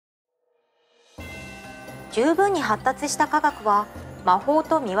十分に発達した科学は魔法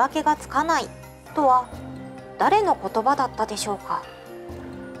と見分けがつかないとは誰の言葉だったでしょうか。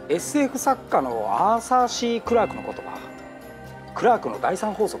 SF 作家のアーサー・C・クラークの言葉、クラークの第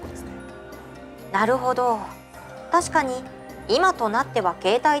三法則ですね。なるほど。確かに今となっては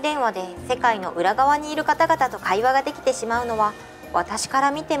携帯電話で世界の裏側にいる方々と会話ができてしまうのは私か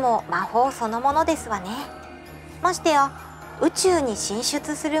ら見ても魔法そのものですわね。ましてや宇宙に進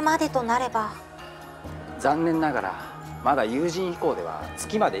出するまでとなれば。残念ながらまだ有人飛行では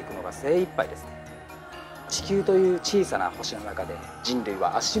月まで行くのが精一杯ですね。地球という小さな星の中で人類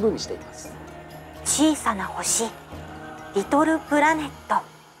は足踏みしています。小さな星、リトルプラネット。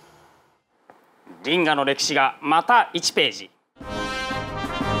銀河の歴史がまた1ページ。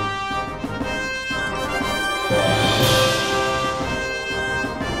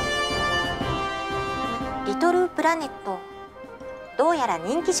リトルプラネット、どうやら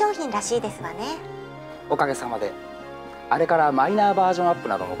人気商品らしいですわね。おかげさまであれからマイナーバージョンアップ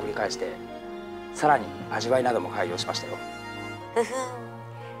なども繰り返して、さらに味わいなども改良しましたよ。ふ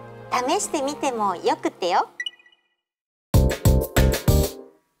ふん、試してみてもよくってよ。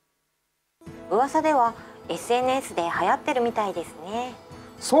噂では SNS で流行ってるみたいですね。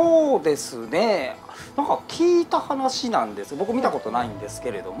そうですね、なんか聞いた話なんです。僕見たことないんです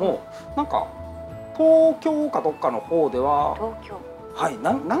けれども、なんか東京かどっかの方では、東京、はい、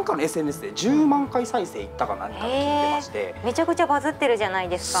なんかの SNS で10万回再生いったか何か聞いてまして、めちゃくちゃバズってるじゃない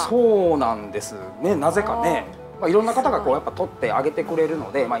ですか。そうなんですね。なぜかね、いろんな方がこうやっぱ撮ってあげてくれる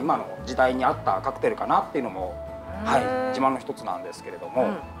ので、今の時代に合ったカクテルかなっていうのも、はい、自慢の一つなんですけれども、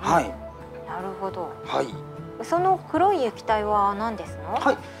はい。なるほど。はい。その黒い液体は何ですの？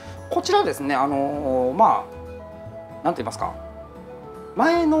はい。こちらですね、なんて言いますか、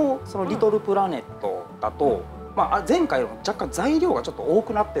前のそのリトルプラネットだと、前回よりも若干材料がちょっと多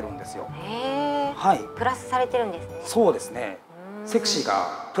くなってるんですよ。へえ。はい。プラスされてるんですね。そうですね。セクシー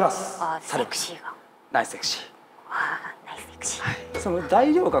がプラスされて、セクシーが。ナイスセクシー。ナイスセクシー。はい。その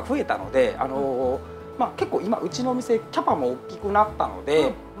材料が増えたので、結構今うちのお店キャパも大きくなったの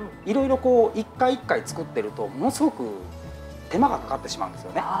で、いろいろこう一回一回作ってるとものすごく手間がかかってしまうんです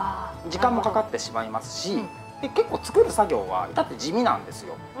よね。時間もかかってしまいますし、で結構作る作業は至って地味なんです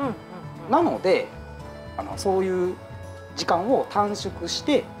よ。なのでそういう時間を短縮し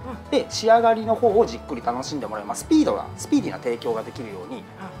て、で仕上がりの方をじっくり楽しんでもらいます。スピーディーな提供ができるように、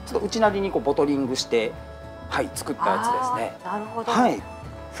ちょっとうちなりにこうボトリングして、はい、作ったやつですね。なるほど。はい。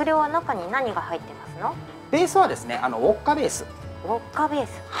それは中に何が入ってますの？ベースはですね、ウォッカベース。ウォッカベー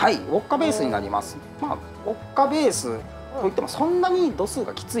ス。はい、ウォッカベースになります。ウォッカベースといってもそんなに度数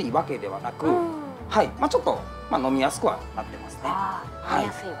がきついわけではなく、はい、ちょっと飲みやすくはなってますね。飲み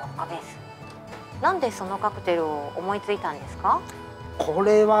やすいウォッカベース。なんでそのカクテルを思いついたんですか？こ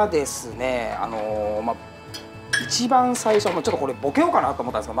れはですね、一番最初、ちょっとこれボケようかなと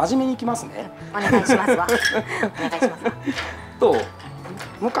思ったんですが、真面目にいきますね。お願いしますわ。お願いしますわ。と、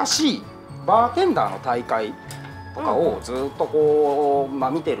昔バーテンダーの大会とかをずっとこ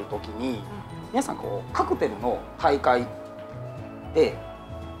う、見てる時に、皆さんこうカクテルの大会で、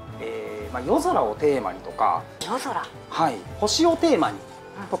夜空をテーマにとか、夜空、はい、星をテーマに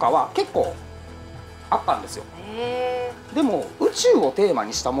とかは結構あったんですよ。でも宇宙をテーマ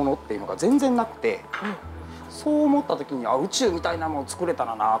にしたものっていうのが全然なくて、そう思った時に宇宙みたいなのを作れた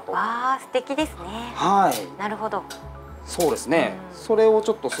らなと。素敵ですね。はい。なるほど。そうですね。それを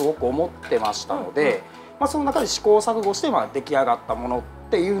ちょっとすごく思ってましたので、その中で試行錯誤して出来上がったものっ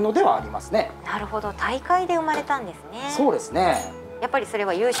ていうのではありますね。なるほど。大会で生まれたんですね。そうですね。やっぱりそれ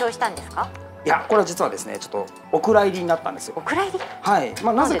は優勝したんですか？いや、これは実はですね、ちょっとお蔵入りになったんですよ。お蔵入り？はい。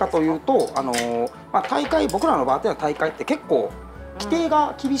なぜかというと、大会、僕らのバーテンダー大会って結構規定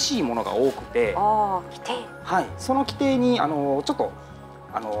が厳しいものが多くて、規定。はい。その規定にちょっと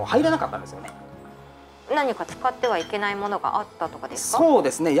入らなかったんですよね。何か使ってはいけないものがあったとかですか？そう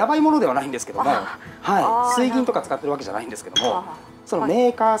ですね。やばいものではないんですけども、はい。水銀とか使ってるわけじゃないんですけども、そのメ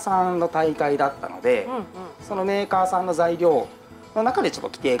ーカーさんの大会だったので、そのメーカーさんの材料の中でちょっと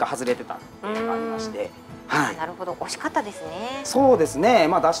規定が外れてたっていうのがありまして、はい。なるほど。惜しかったですね。そうですね。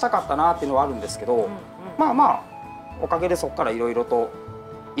出したかったなっていうのはあるんですけど、おかげでそこからいろいろと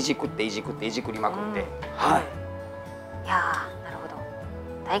いじくりまくって、はい。いやー、なるほど。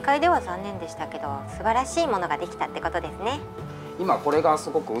大会では残念でしたけど、素晴らしいものができたってことですね。今これがす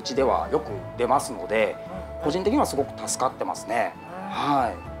ごくうちではよく出ますので、個人的にはすごく助かってますね。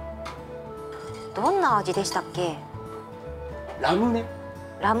はい。どんな味でしたっけ？ラムネ。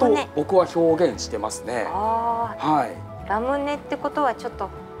ラムネ。僕は表現してますね。はい。ラムネってことはちょっと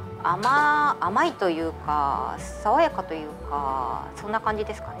甘いというか爽やかというか、そんな感じ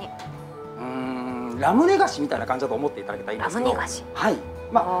ですかね。ラムネ菓子みたいな感じだと思っていただけたらいいんですけど、ラムネ菓子、はい、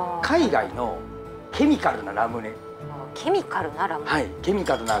海外のケミカルなラムネ、ケミカルなラムネ、はい、ケミ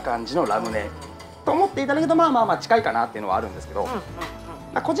カルな感じのラムネと思っていただけると近いかなっていうのはあるんですけど、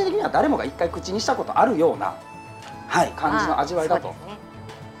個人的には誰もが一回口にしたことあるような、はい、感じの味わいだと。そうですね。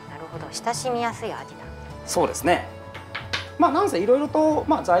なるほど、親しみやすい味だ。そうですね。なんせいろいろと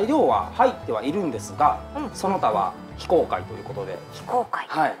材料は入ってはいるんですが、その他は非公開ということで。非公開。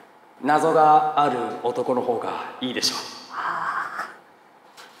はい。謎がある男の方がいいでしょう。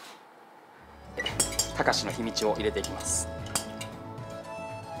たかしの秘密を入れていきます。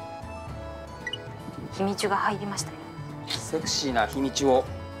秘密が入りましたね。セクシーな秘密を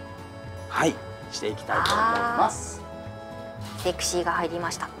していきたいと思います。セクシーが入りま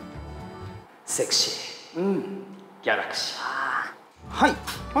した。セクシー、ギャラクシー。はい、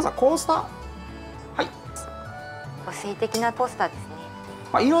まずはコースター。はい。個性的なポスターですね。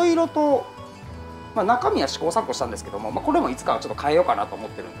いろいろと、中身は試行錯誤したんですけども、これもいつかはちょっと変えようかなと思っ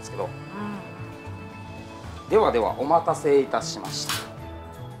てるんですけど、ではではお待たせいたしました。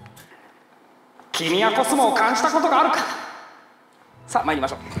君はコスモを感じたことがあるか。さあ参りま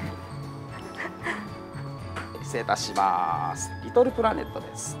しょう。失礼いたします。リトルプラネット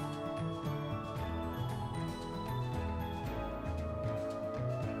です。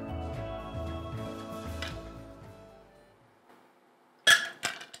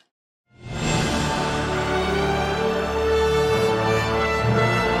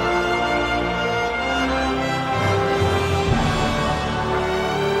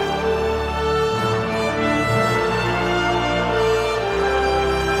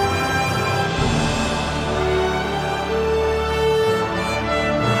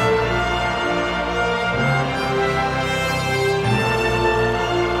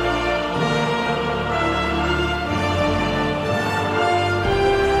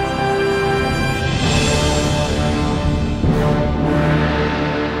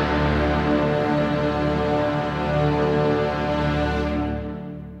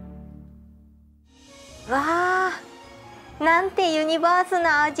なんてユニバース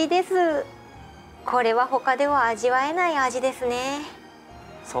な味です。これは他では味わえない味ですね。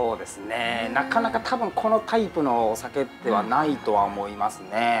そうですね、なかなか多分このタイプのお酒ではないとは思います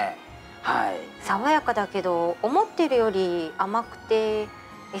ね。はい、爽やかだけど思ってるより甘くて、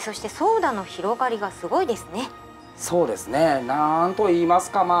そしてソーダの広がりがすごいですね。そうですね、なんと言います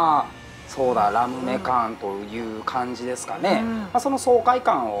か、ソーダラムネ感という感じですかね。その爽快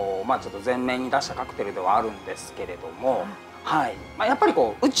感をちょっと前面に出したカクテルではあるんですけれども、はい、やっぱり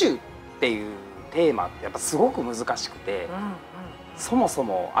宇宙っていうテーマってやっぱすごく難しくて、そもそ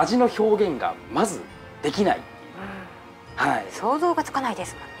も味の表現がまずできない。はい、想像がつかないで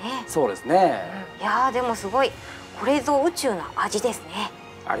すもんね。そうですね。いやーでもすごい、これぞ宇宙な味ですね。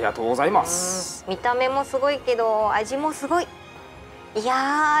ありがとうございます。見た目もすごいけど味もすごい。い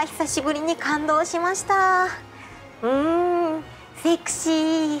やー久しぶりに感動しました。セクシ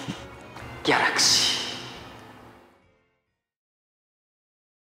ー、ギャラクシー。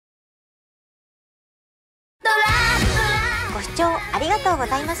ご視聴ありがとうご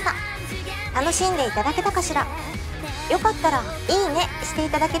ざいました。楽しんでいただけたかしら。よかったらいいねしてい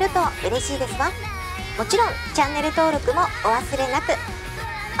ただけると嬉しいですわ。もちろんチャンネル登録もお忘れなく。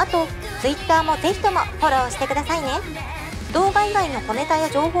あと Twitter もぜひともフォローしてくださいね。動画以外の小ネタや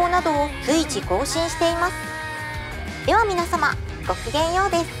情報などを随時更新しています。では皆様ごきげんよう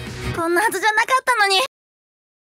です。こんなはずじゃなかったのに。